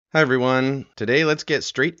Hi everyone, today let's get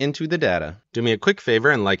straight into the data. Do me a quick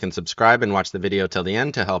favor and like and subscribe and watch the video till the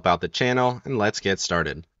end to help out the channel, and let's get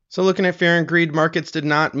started. So looking at fear and greed, markets did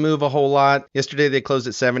not move a whole lot. Yesterday they closed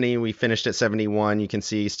at 70, we finished at 71. You can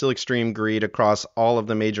see still extreme greed across all of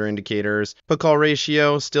the major indicators. Put call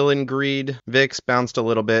ratio still in greed. VIX bounced a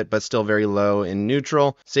little bit, but still very low in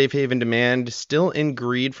neutral. Safe haven demand still in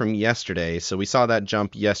greed from yesterday. So we saw that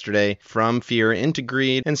jump yesterday from fear into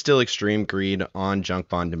greed and still extreme greed on junk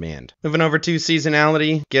bond demand. Moving over to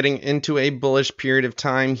seasonality, getting into a bullish period of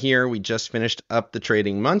time here. We just finished up the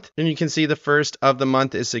trading month, and you can see the first of the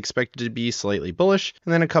month is expected to be slightly bullish,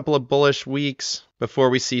 and then a couple of bullish weeks before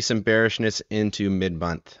we see some bearishness into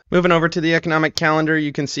mid-month. Moving over to the economic calendar,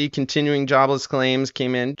 you can see continuing jobless claims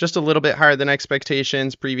came in just a little bit higher than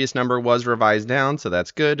expectations. Previous number was revised down, so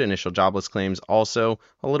that's good. Initial jobless claims also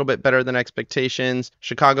a little bit better than expectations.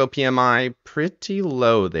 Chicago PMI pretty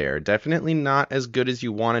low there. Definitely not as good as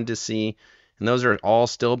you wanted to see. And those are all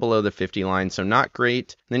still below the 50 line, so not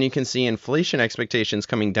great. Then you can see inflation expectations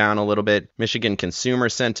coming down a little bit. Michigan consumer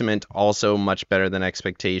sentiment also much better than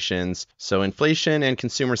expectations. So inflation and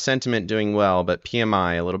consumer sentiment doing well, but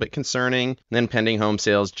PMI a little bit concerning. Then pending home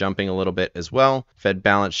sales jumping a little bit as well. Fed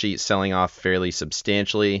balance sheet selling off fairly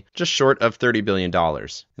substantially, just short of $30 billion.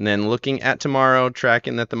 And then looking at tomorrow,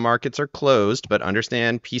 tracking that the markets are closed, but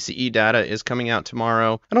understand PCE data is coming out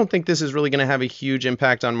tomorrow. I don't think this is really going to have a huge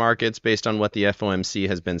impact on markets based on what the FOMC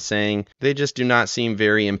has been saying. They just do not seem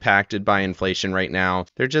very impacted by inflation right now.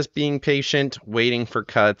 They're just being patient, waiting for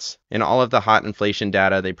cuts. And all of the hot inflation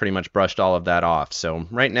data, they pretty much brushed all of that off. So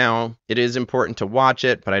right now, it is important to watch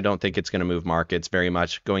it, but I don't think it's going to move markets very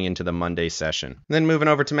much going into the Monday session. And then moving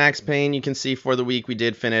over to max pain, you can see for the week we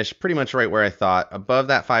did finish pretty much right where I thought, above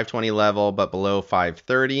that 520 level, but below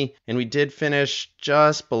 530. And we did finish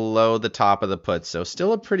just below the top of the put. So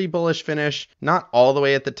still a pretty bullish finish, not all the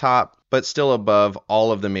way at the top, but still above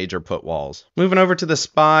all of the major put walls. Moving over to the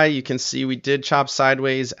SPY, you can see we did chop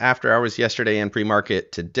sideways after hours yesterday and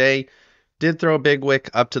pre-market today. Did throw a big wick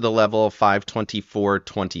up to the level of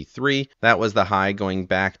 524.23. That was the high going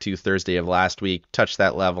back to Thursday of last week. Touched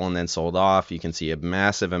that level and then sold off. You can see a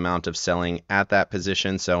massive amount of selling at that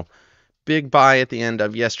position. So big buy at the end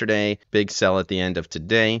of yesterday, big sell at the end of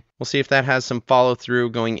today. We'll see if that has some follow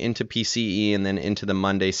through going into PCE and then into the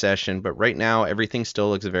Monday session. But right now, everything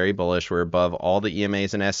still looks very bullish. We're above all the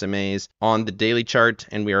EMAs and SMAs on the daily chart,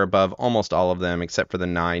 and we are above almost all of them except for the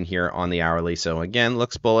 9 here on the hourly. So again,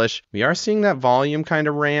 looks bullish. We are seeing that volume kind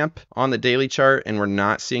of ramp on the daily chart, and we're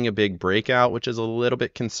not seeing a big breakout, which is a little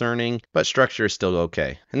bit concerning, but structure is still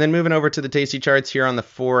okay. And then moving over to the Tasty charts here on the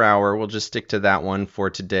 4 hour, we'll just stick to that one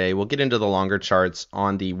for today. We'll get into the longer charts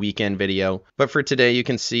on the weekend video, but for today, you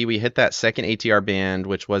can see we hit that second ATR band,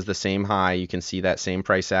 which was the same high. You can see that same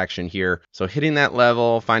price action here. So hitting that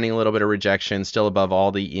level, finding a little bit of rejection, still above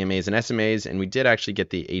all the EMAs and SMAs, and we did actually get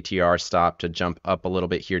the ATR stop to jump up a little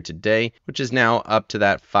bit here today, which is now up to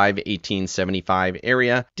that 518.75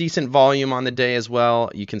 area. Decent volume on the day as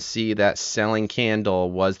well. You can see that selling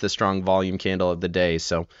candle was the strong volume candle of the day.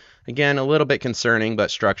 So again, a little bit concerning,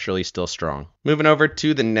 but structurally still strong. Moving over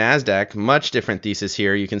to the NASDAQ, much different thesis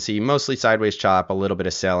here. You can see mostly sideways chop, a little bit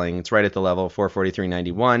of selling. It's right at the level of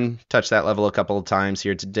 443.91. Touched that level a couple of times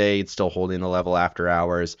here today. It's still holding the level after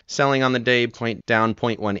hours. Selling on the day, down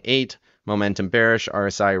 0.18. Momentum bearish,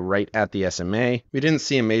 RSI right at the SMA. We didn't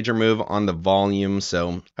see a major move on the volume,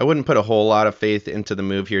 so I wouldn't put a whole lot of faith into the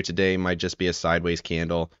move here today. Might just be a sideways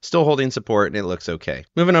candle. Still holding support, and it looks okay.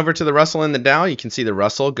 Moving over to the Russell and the Dow, you can see the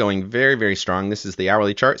Russell going very, very strong. This is the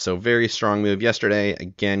hourly chart, so very strong move yesterday.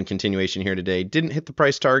 Again, continuation here today. Didn't hit the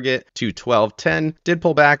price target to 12.10. Did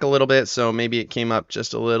pull back a little bit, so maybe it came up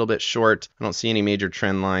just a little bit short. I don't see any major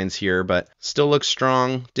trend lines here, but still looks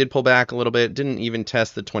strong. Did pull back a little bit. Didn't even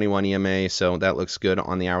test the 21 EMA. So that looks good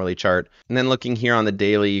on the hourly chart. And then looking here on the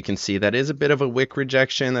daily, you can see that is a bit of a wick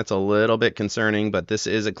rejection. That's a little bit concerning, but this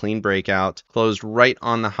is a clean breakout. Closed right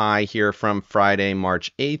on the high here from Friday,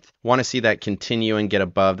 March 8th. Want to see that continue and get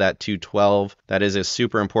above that 212. That is a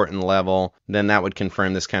super important level. Then that would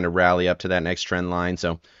confirm this kind of rally up to that next trend line.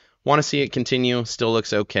 So want to see it continue. Still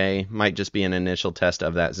looks okay. Might just be an initial test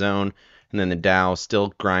of that zone. And then the Dow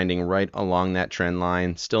still grinding right along that trend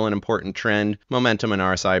line. Still an important trend. Momentum and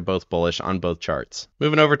RSI both bullish on both charts.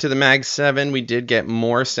 Moving over to the MAG7, we did get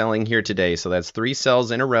more selling here today. So that's 3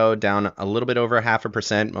 sells in a row, down a little bit over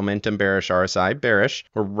 0.5%. Momentum bearish, RSI bearish.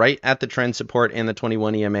 We're right at the trend support and the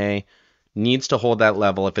 21 EMA. needs to hold that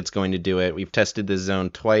level if it's going to do it. We've tested this zone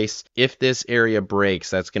twice. If this area breaks,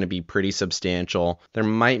 that's going to be pretty substantial. There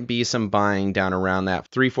might be some buying down around that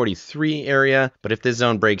 343 area, but if this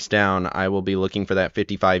zone breaks down, I will be looking for that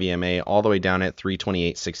 55 EMA all the way down at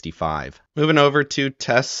 328.65. Moving over to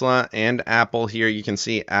Tesla and Apple here, you can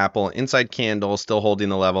see Apple inside candle still holding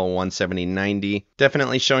the level 170.90.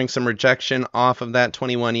 Definitely showing some rejection off of that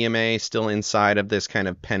 21 EMA, still inside of this kind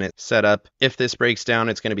of pennant setup. If this breaks down,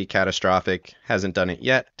 it's going to be catastrophic. Hasn't done it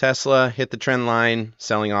yet. Tesla hit the trend line,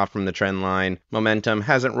 selling off from the trend line. Momentum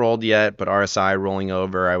hasn't rolled yet, but RSI rolling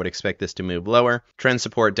over. I would expect this to move lower. Trend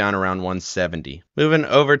support down around 170. Moving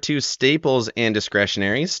over to staples and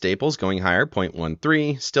discretionaries. Staples going higher,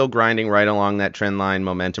 0.13. Still grinding right along that trend line.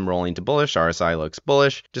 Momentum rolling to bullish. RSI looks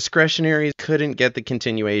bullish. Discretionaries couldn't get the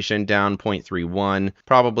continuation, down 0.31.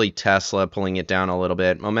 Probably Tesla pulling it down a little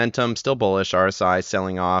bit. Momentum still bullish. RSI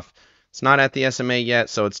selling off. It's not at the SMA yet,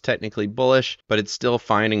 so it's technically bullish, but it's still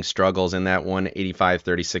finding struggles in that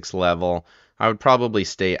 185.36 level. I would probably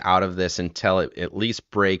stay out of this until it at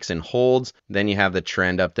least breaks and holds. Then you have the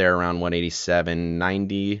trend up there around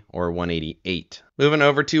 187.90 or 188. Moving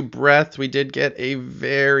over to breadth, we did get a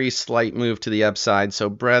very slight move to the upside. So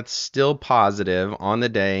breadth still positive on the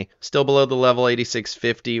day, still below the level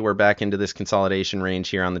 86.50. We're back into this consolidation range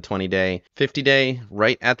here on the 20-day. 50-day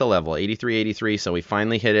right at the level 83.83. So we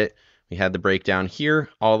finally hit it. We had the breakdown here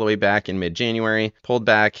all the way back in mid-January, pulled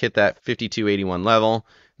back, hit that 52.81 level.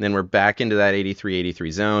 Then we're back into that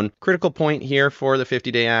 83.83 zone. Critical point here for the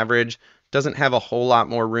 50-day average. Doesn't have a whole lot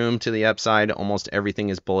more room to the upside. Almost everything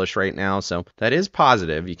is bullish right now, so that is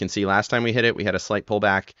positive. You can see last time we hit it, we had a slight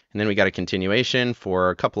pullback, and then we got a continuation for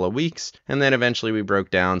a couple of weeks, and then eventually we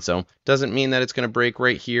broke down. So doesn't mean that it's going to break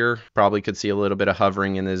right here. Probably could see a little bit of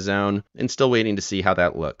hovering in this zone, and still waiting to see how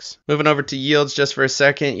that looks. Moving over to yields just for a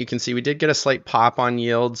second, you can see we did get a slight pop on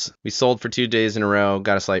yields. We sold for 2 days in a row,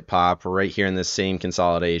 got a slight pop right here in this same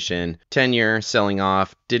consolidation. 10-year selling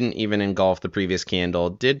off, didn't even engulf the previous candle,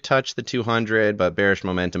 did touch the 200, but bearish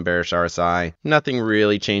momentum, bearish RSI. Nothing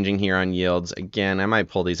really changing here on yields. Again, I might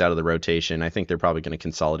pull these out of the rotation. I think they're probably going to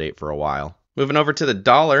consolidate for a while. Moving over to the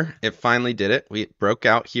dollar, it finally did it. We broke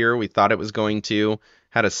out here. We thought it was going to.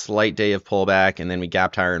 Had a slight day of pullback, and then we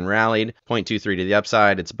gapped higher and rallied. 0.23 to the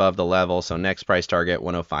upside. It's above the level, so next price target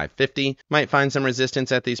 105.50. Might find some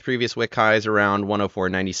resistance at these previous wick highs around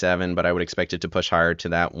 104.97, but I would expect it to push higher to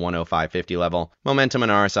that 105.50 level. Momentum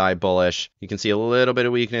and RSI bullish. You can see a little bit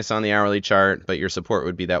of weakness on the hourly chart, but your support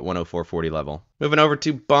would be that 104.40 level. Moving over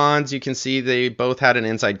to bonds, you can see they both had an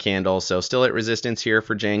inside candle, so still at resistance here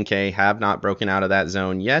for J&K, have not broken out of that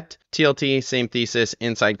zone yet. TLT, same thesis,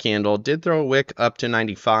 inside candle, did throw a wick up to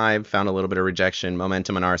 95, found a little bit of rejection.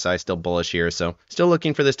 Momentum and RSI still bullish here, so still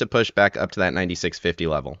looking for this to push back up to that 96.50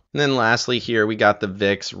 level. And then lastly here, we got the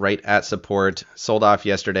VIX right at support, sold off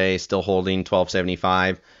yesterday, still holding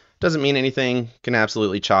 12.75. Doesn't mean anything, can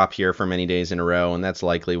absolutely chop here for many days in a row, and that's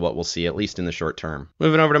likely what we'll see, at least in the short term.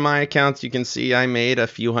 Moving over to my accounts, you can see I made a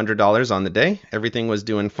few $100s on the day. Everything was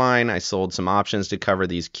doing fine. I sold some options to cover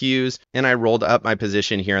these Qs, and I rolled up my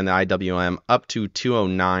position here in the IWM up to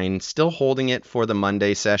 209, still holding it for the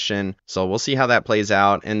Monday session. So we'll see how that plays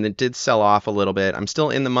out, and it did sell off a little bit. I'm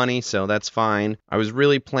still in the money, so that's fine. I was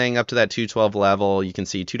really playing up to that 212 level. You can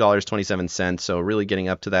see $2.27, so really getting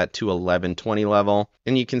up to that 211.20 level,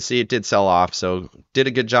 and you can see it did sell off, so did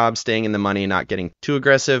a good job staying in the money, not getting too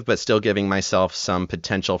aggressive, but still giving myself some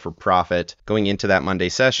potential for profit going into that Monday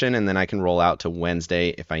session, and then I can roll out to Wednesday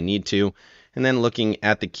if I need to. And then looking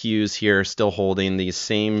at the Qs here, still holding these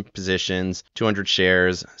same positions, 200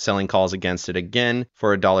 shares, selling calls against it again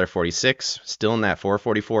for $1.46, still in that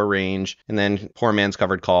 444 range. And then poor man's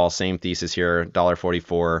covered call, same thesis here,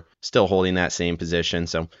 $1.44, still holding that same position.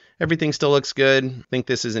 So everything still looks good. I think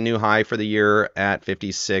this is a new high for the year at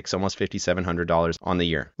 $56, almost $5,700 on the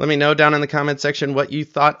year. Let me know down in the comment section what you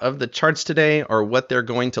thought of the charts today, or what they're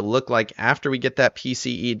going to look like after we get that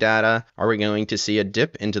PCE data. Are we going to see a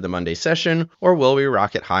dip into the Monday session, or will we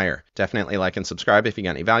rocket higher? Definitely like and subscribe if you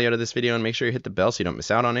got any value out of this video, and make sure you hit the bell so you don't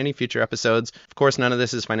miss out on any future episodes. Of course, none of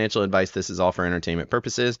this is financial advice. This is all for entertainment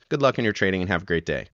purposes. Good luck in your trading and have a great day.